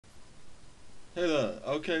Hey there,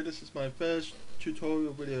 okay, this is my first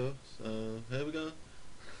tutorial video, so here we go.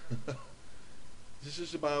 This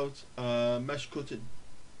is about mesh cutting,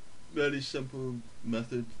 really simple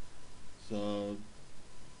method, so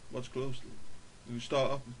watch closely. You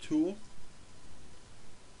start off with tool,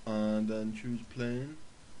 and then choose plane,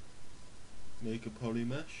 make a poly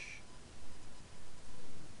mesh,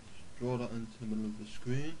 draw that into the middle of the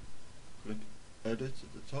screen, click edit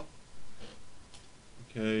at the top.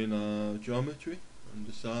 Okay, now geometry on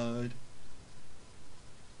the side,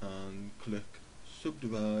 and click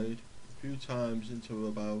subdivide a few times into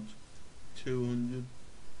about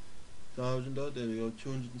 200,000 odd. There we go,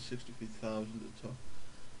 263,000 at the top.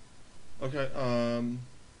 Okay,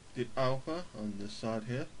 the alpha on this side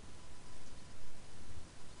here,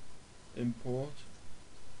 import.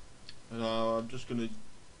 Now I'm just going to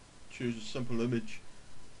choose a simple image.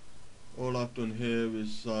 All I've done here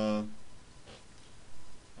is a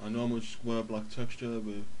normal square black texture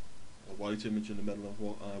with a white image in the middle of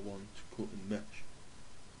what I want to cut and mesh.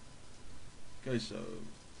 Okay, so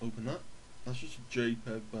open that. That's just a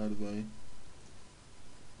JPEG, by the way.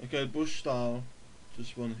 Okay, brush style,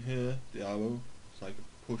 this one here, the arrow, it's like a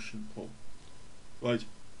push and pull. Right,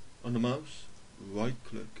 on the mouse, right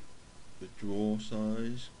click, the draw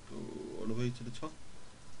size, go all the way to the top,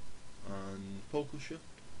 and focal shift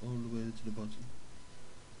all the way to the bottom.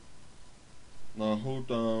 Now hold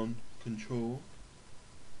down Control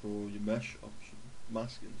for your mesh option,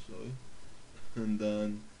 masking, sorry, and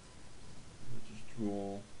then just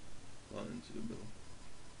draw that into the middle.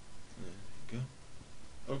 There you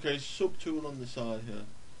go. Okay, subtool on the side here,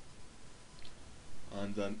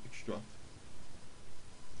 and then extract,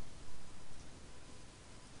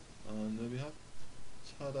 and there we have.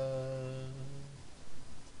 Ta-da!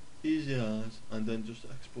 Easy as, and then just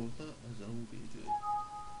export that as an OBJ.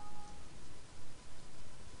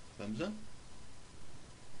 Thumbs up.